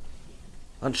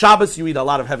 On Shabbos, you eat a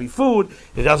lot of heavy food.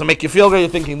 It doesn't make you feel good. You're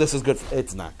thinking, this is good.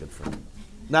 It's not good for me.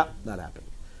 No, not happening.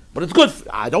 But it's good.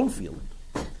 I don't feel it.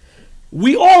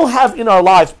 We all have in our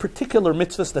lives particular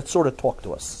mitzvahs that sort of talk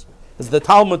to us. As the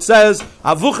Talmud says,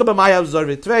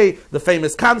 the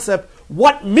famous concept,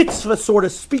 what mitzvah sort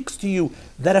of speaks to you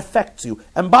that affects you.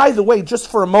 And by the way, just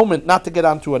for a moment, not to get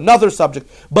onto another subject,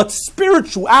 but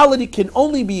spirituality can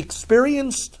only be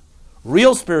experienced,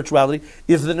 real spirituality,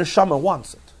 if the neshama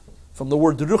wants it. From the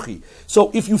word ruchi. So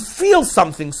if you feel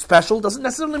something special, doesn't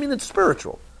necessarily mean it's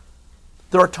spiritual.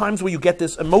 There are times where you get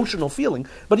this emotional feeling,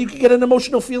 but you can get an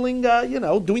emotional feeling,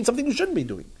 doing something you shouldn't be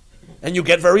doing. And you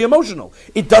get very emotional.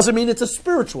 It doesn't mean it's a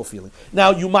spiritual feeling.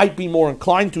 Now, you might be more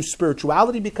inclined to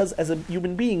spirituality because as a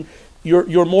human being,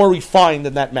 you're more refined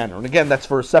in that manner. And again, that's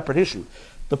for a separate issue.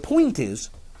 The point is,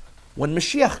 when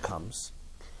Mashiach comes,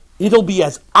 it'll be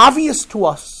as obvious to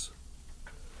us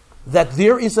that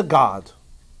there is a God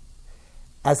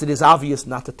as it is obvious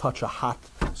not to touch a hot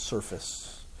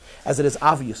surface. As it is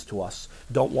obvious to us,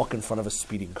 don't walk in front of a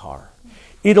speeding car.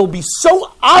 It'll be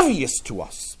so obvious to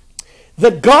us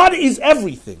that God is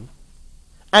everything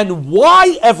and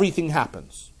why everything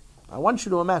happens. I want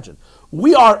you to imagine.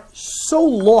 We are so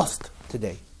lost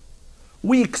today.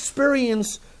 We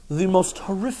experience the most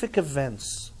horrific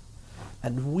events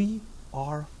and we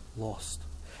are lost.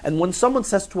 And when someone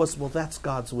says to us, well, that's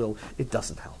God's will, it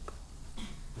doesn't help.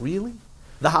 Really?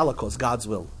 The Holocaust, God's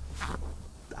will.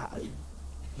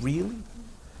 Really?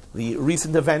 The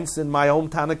recent events in my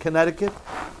hometown of Connecticut?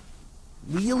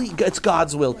 Really? It's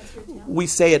God's will. We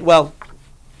say it, well,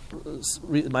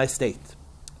 my state.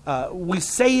 We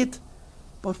say it,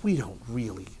 but we don't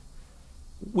really.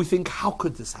 We think, how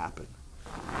could this happen?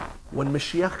 When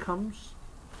Mashiach comes,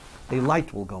 a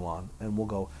light will go on and we'll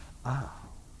go,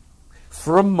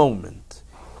 For a moment,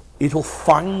 it'll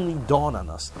finally dawn on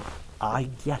us, I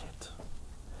get it.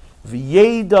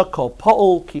 V'yeda kol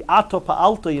pa'ol ki ato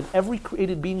pa'alta, and every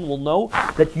created being will know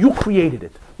that you created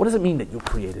it. What does it mean that you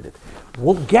created it?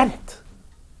 We'll get it.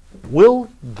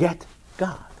 We'll get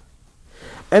God.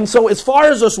 And so as far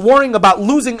as us worrying about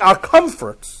losing our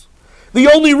comforts, the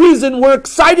only reason we're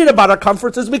excited about our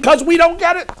comforts is because we don't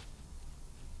get it.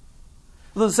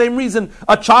 For the same reason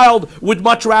a child would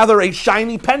much rather a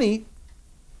shiny penny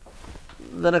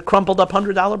than a crumpled up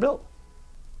 $100 bill.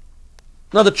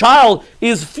 Now the child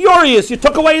is furious. You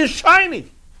took away his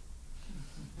shiny.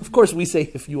 Of course we say,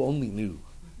 if you only knew.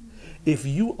 If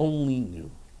you only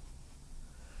knew.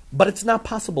 But it's not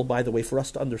possible, by the way, for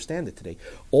us to understand it today.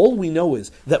 All we know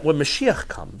is that when Mashiach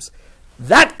comes,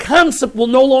 that concept will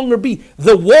no longer be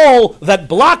the wall that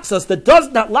blocks us, that does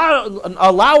not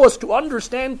allow us to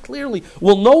understand clearly,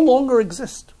 will no longer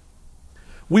exist.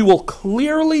 We will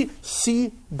clearly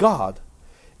see God.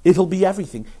 It'll be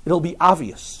everything. It'll be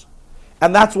obvious.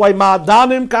 And that's why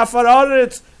ma'adanim kafar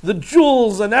haaretz, the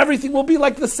jewels and everything will be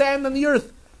like the sand and the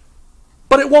earth.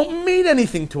 But it won't mean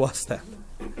anything to us then.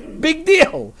 Big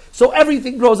deal. So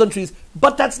everything grows on trees.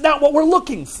 But that's not what we're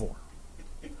looking for.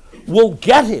 We'll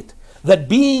get it. That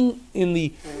being in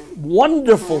the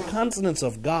wonderful consonance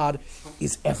of God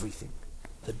is everything.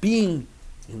 That being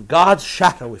in God's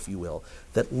shadow, if you will,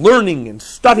 that learning and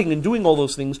studying and doing all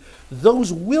those things,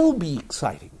 those will be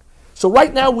exciting. So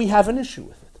right now we have an issue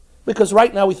with it. Because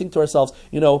right now we think to ourselves,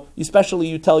 especially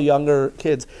you tell younger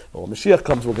kids, when Mashiach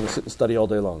comes, we're going to sit and study all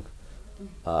day long.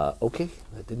 Okay,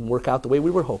 that didn't work out the way we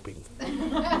were hoping.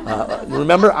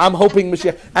 Remember, I'm hoping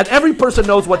Mashiach, and every person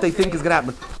knows what they think is going to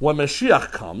happen. When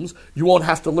Mashiach comes, you won't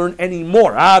have to learn any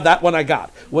more. That one I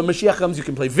got. When Mashiach comes, you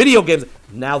can play video games.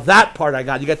 Now that part I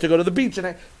got. You get to go to the beach,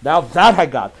 and now that I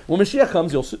got. When Mashiach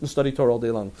comes, you'll sit and study Torah all day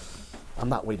long. I'm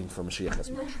not waiting for Mashiach as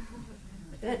much.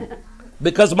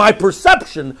 Because my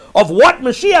perception of what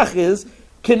Mashiach is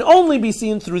can only be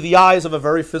seen through the eyes of a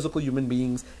very physical human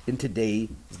beings in today's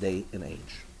day and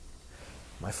age.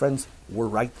 My friends, we're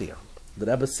right there. The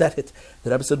Rebbe said it. The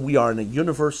Rebbe said we are in a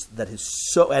universe that is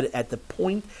so at the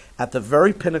point, at the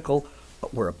very pinnacle,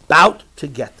 but we're about to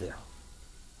get there.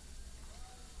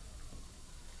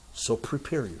 So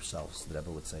prepare yourselves, the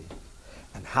Rebbe would say.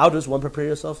 And how does one prepare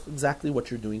yourself? Exactly what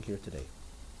you're doing here today.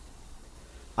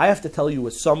 I have to tell you,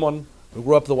 as someone who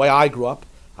grew up the way I grew up,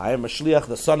 I am a shliach,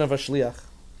 the son of a shliach.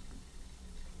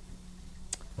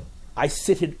 I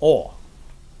sit in awe,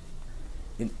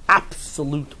 in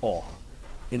absolute awe,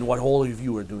 in what all of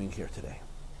you are doing here today.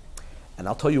 And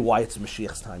I'll tell you why it's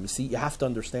Mashiach's time. You see, you have to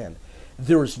understand,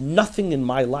 there is nothing in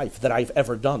my life that I've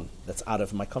ever done that's out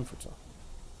of my comfort zone.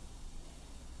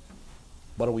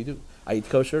 What do? I eat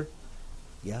kosher?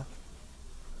 Yeah.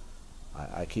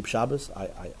 I keep Shabbos.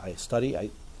 I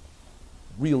study.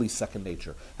 Really second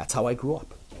nature. That's how I grew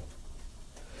up.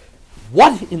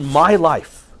 What in my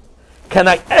life can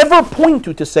I ever point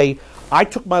to say, I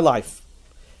took my life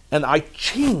and I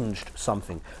changed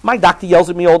something? My doctor yells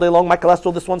at me all day long, my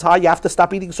cholesterol, this one's high, you have to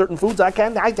stop eating certain foods. I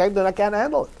can't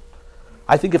handle it.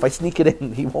 I think if I sneak it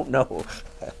in, he won't know.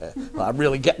 Well, I'm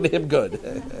really getting him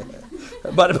good.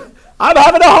 But I'm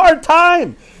having a hard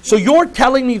time. So you're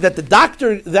telling me that the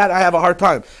doctor, that I have a hard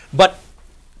time. But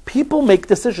people make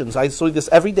decisions. I see this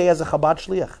every day as a Chabad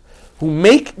Shliach, who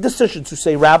make decisions, who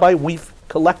say, Rabbi, we've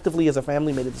collectively as a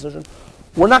family made a decision.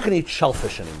 We're not going to eat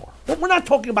shellfish anymore. We're not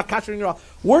talking about kasher in your house.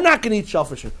 We're not going to eat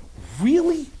shellfish.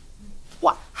 Really?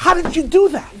 What? How did you do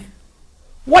that?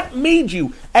 What made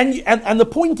you? And the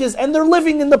point is, and they're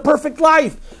living in the perfect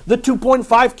life. The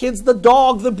 2.5 kids, the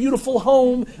dog, the beautiful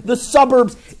home, the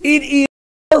suburbs. It is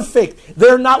perfect.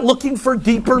 They're not looking for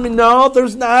deeper. No,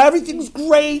 there's not. Everything's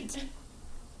great.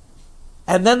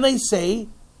 And then they say,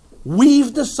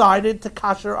 we've decided to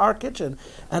kasher our kitchen.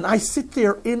 And I sit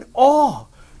there in awe.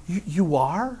 You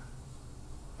are?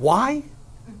 Why?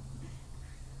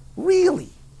 Really?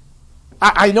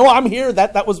 I know I'm here.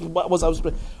 That was what I was.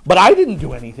 But I didn't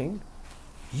do anything.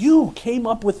 You came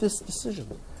up with this decision.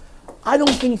 I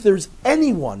don't think there's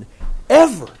anyone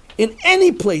ever in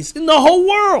any place in the whole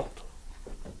world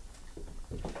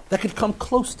that could come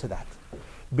close to that.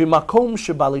 B'makom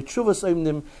shebali tshuvas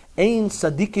oimnim ein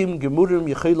tzadikim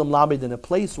gemurim yechelim labed, in a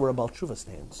place where a Baal Tshuva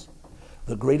stands.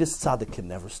 The greatest tzaddik can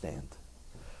never stand,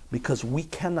 because we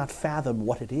cannot fathom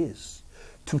what it is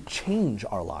to change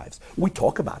our lives. We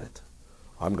talk about it.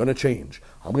 I'm going to change.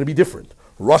 I'm going to be different.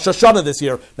 Rosh Hashanah this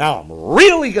year. Now I'm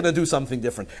really going to do something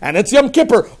different. And it's Yom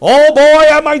Kippur. Oh boy,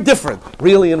 am I different.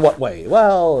 Really, in what way?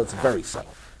 Well, it's very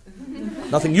subtle.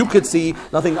 Nothing you could see,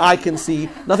 nothing I can see,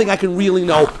 nothing I can really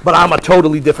know, but I'm a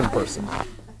totally different person.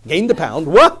 Gained a pound.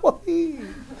 What?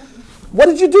 What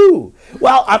did you do?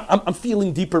 Well, I'm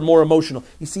feeling deeper, more emotional.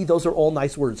 You see, those are all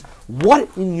nice words. What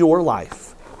in your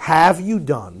life have you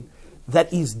done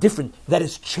that is different, that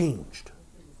has changed?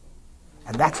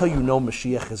 And that's how you know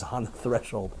Mashiach is on the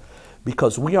threshold.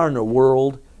 Because we are in a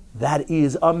world that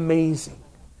is amazing.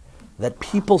 That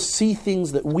people see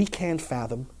things that we can't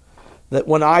fathom. That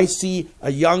when I see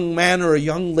a young man or a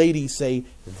young lady say,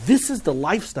 this is the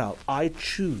lifestyle I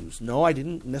choose. No, I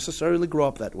didn't necessarily grow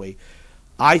up that way.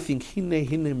 I think, Hine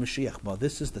Mashiach, but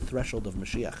this is the threshold of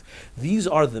Mashiach. These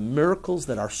are the miracles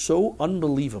that are so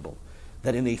unbelievable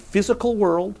that in a physical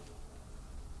world,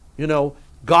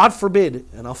 God forbid,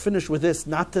 and I'll finish with this,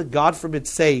 not to, God forbid,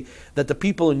 say that the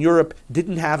people in Europe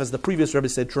didn't have, as the previous Rebbe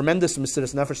said, tremendous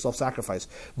Mesiras Nefesh self-sacrifice,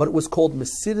 but it was called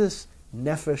Mesiras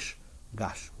Nefesh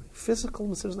Gashmi. Physical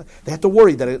Mesiras Nefesh. They had to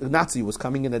worry that a Nazi was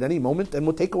coming in at any moment and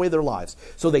would take away their lives.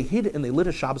 So they hid and they lit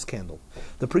a Shabbos candle.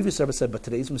 The previous Rebbe said, but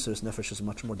today's Mesiras Nefesh is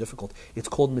much more difficult. It's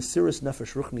called Mesiras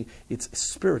Nefesh Ruchni. It's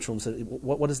spiritual.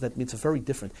 What does that mean? It's very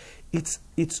different. It's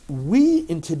we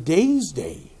in today's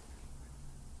day,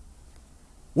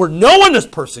 where no one is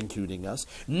persecuting us,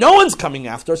 no one's coming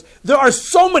after us. There are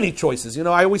so many choices.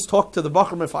 I always talk to the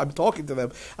Bachram if I'm talking to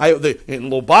them. In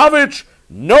Lubavitch,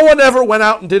 no one ever went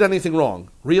out and did anything wrong.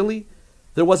 Really?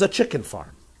 There was a chicken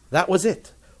farm. That was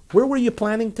it. Where were you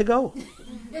planning to go?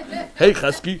 Hey,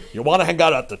 Chesky, you want to hang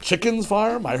out at the chicken's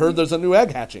farm? I heard there's a new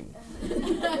egg hatching.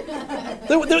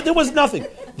 There was nothing.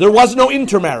 There was no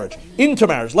intermarriage.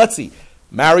 Intermarriage, let's see.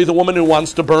 Marry the woman who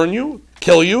wants to burn you,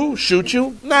 kill you, shoot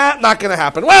you? Nah, not going to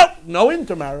happen. Well, no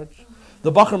intermarriage.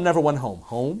 The Bachram never went home.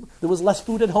 Home? There was less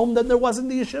food at home than there was in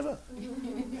the yeshiva.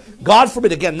 God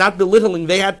forbid, again, not belittling,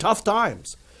 they had tough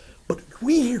times. But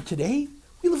we here today,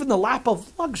 we live in the lap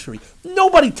of luxury.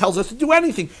 Nobody tells us to do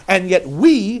anything. And yet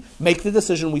we make the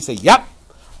decision. We say, yep,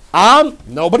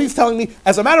 nobody's telling me.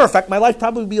 As a matter of fact, my life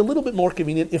probably would be a little bit more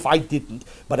convenient if I didn't.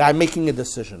 But I'm making a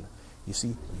decision. You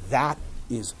see, that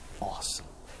is awesome.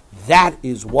 That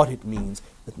is what it means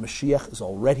that Mashiach is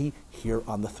already here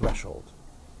on the threshold.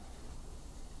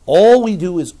 All we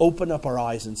do is open up our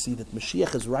eyes and see that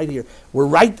Mashiach is right here. We're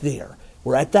right there.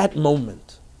 We're at that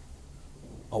moment.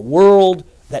 A world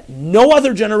that no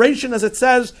other generation, as it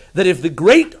says, that if the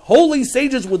great holy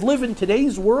sages would live in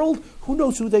today's world, who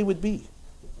knows who they would be.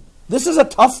 This is a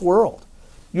tough world.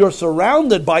 You're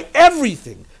surrounded by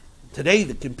everything. Today,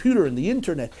 the computer and the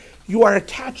internet, you are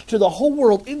attached to the whole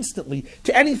world instantly,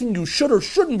 to anything you should or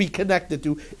shouldn't be connected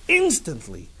to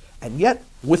instantly. And yet,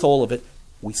 with all of it,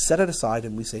 we set it aside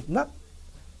and we say, no,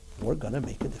 we're going to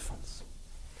make a difference.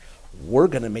 We're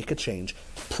going to make a change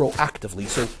proactively.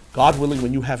 So, God willing,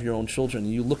 when you have your own children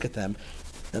and you look at them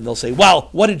and they'll say, well,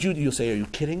 what did you do? You'll say, are you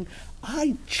kidding?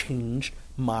 I changed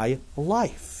my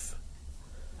life.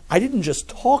 I didn't just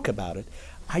talk about it.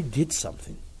 I did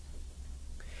something.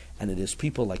 And it is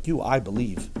people like you, I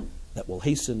believe, that will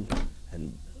hasten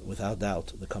and, without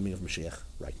doubt, the coming of Mashiach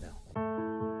right now.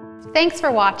 Thanks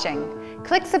for watching.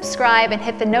 Click subscribe and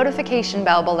hit the notification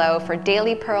bell below for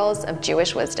daily pearls of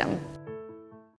Jewish wisdom.